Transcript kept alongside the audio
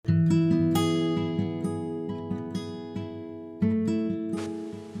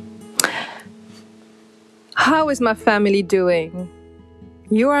How is my family doing?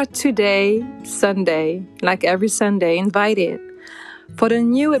 You are today, Sunday, like every Sunday, invited for the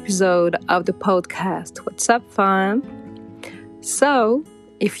new episode of the podcast. What's up, fam? So,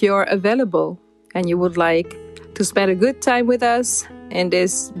 if you're available and you would like to spend a good time with us in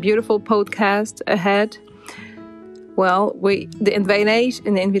this beautiful podcast ahead, well, the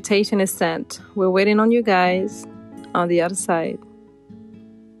invitation is sent. We're waiting on you guys on the other side.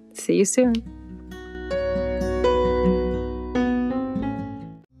 See you soon.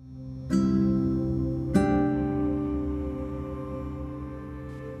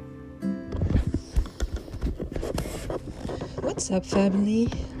 What's up, family?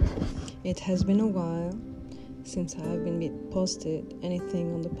 It has been a while since I've been posted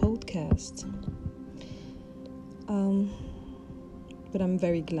anything on the podcast. But I'm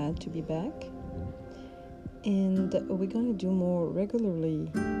very glad to be back. And we're going to do more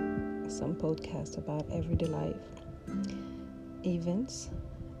regularly some podcasts about everyday life events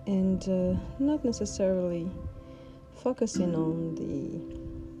and not necessarily focusing on the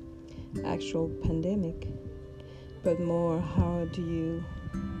actual pandemic, but more how do you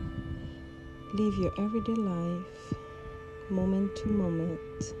live your everyday life moment to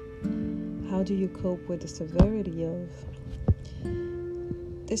moment. How do you cope with the severity of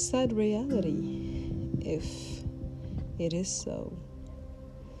this sad reality, if it is so?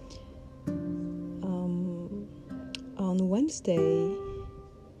 On Wednesday,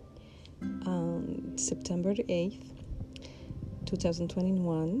 on September the 8th,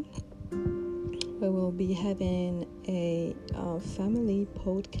 2021, we will be having a family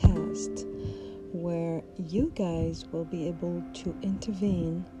podcast where you guys will be able to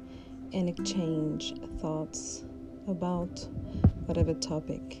intervene and exchange thoughts about whatever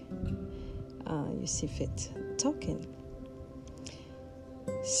topic you see fit talking.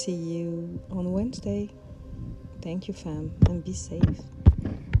 See you on Wednesday. Thank you, fam, and be safe.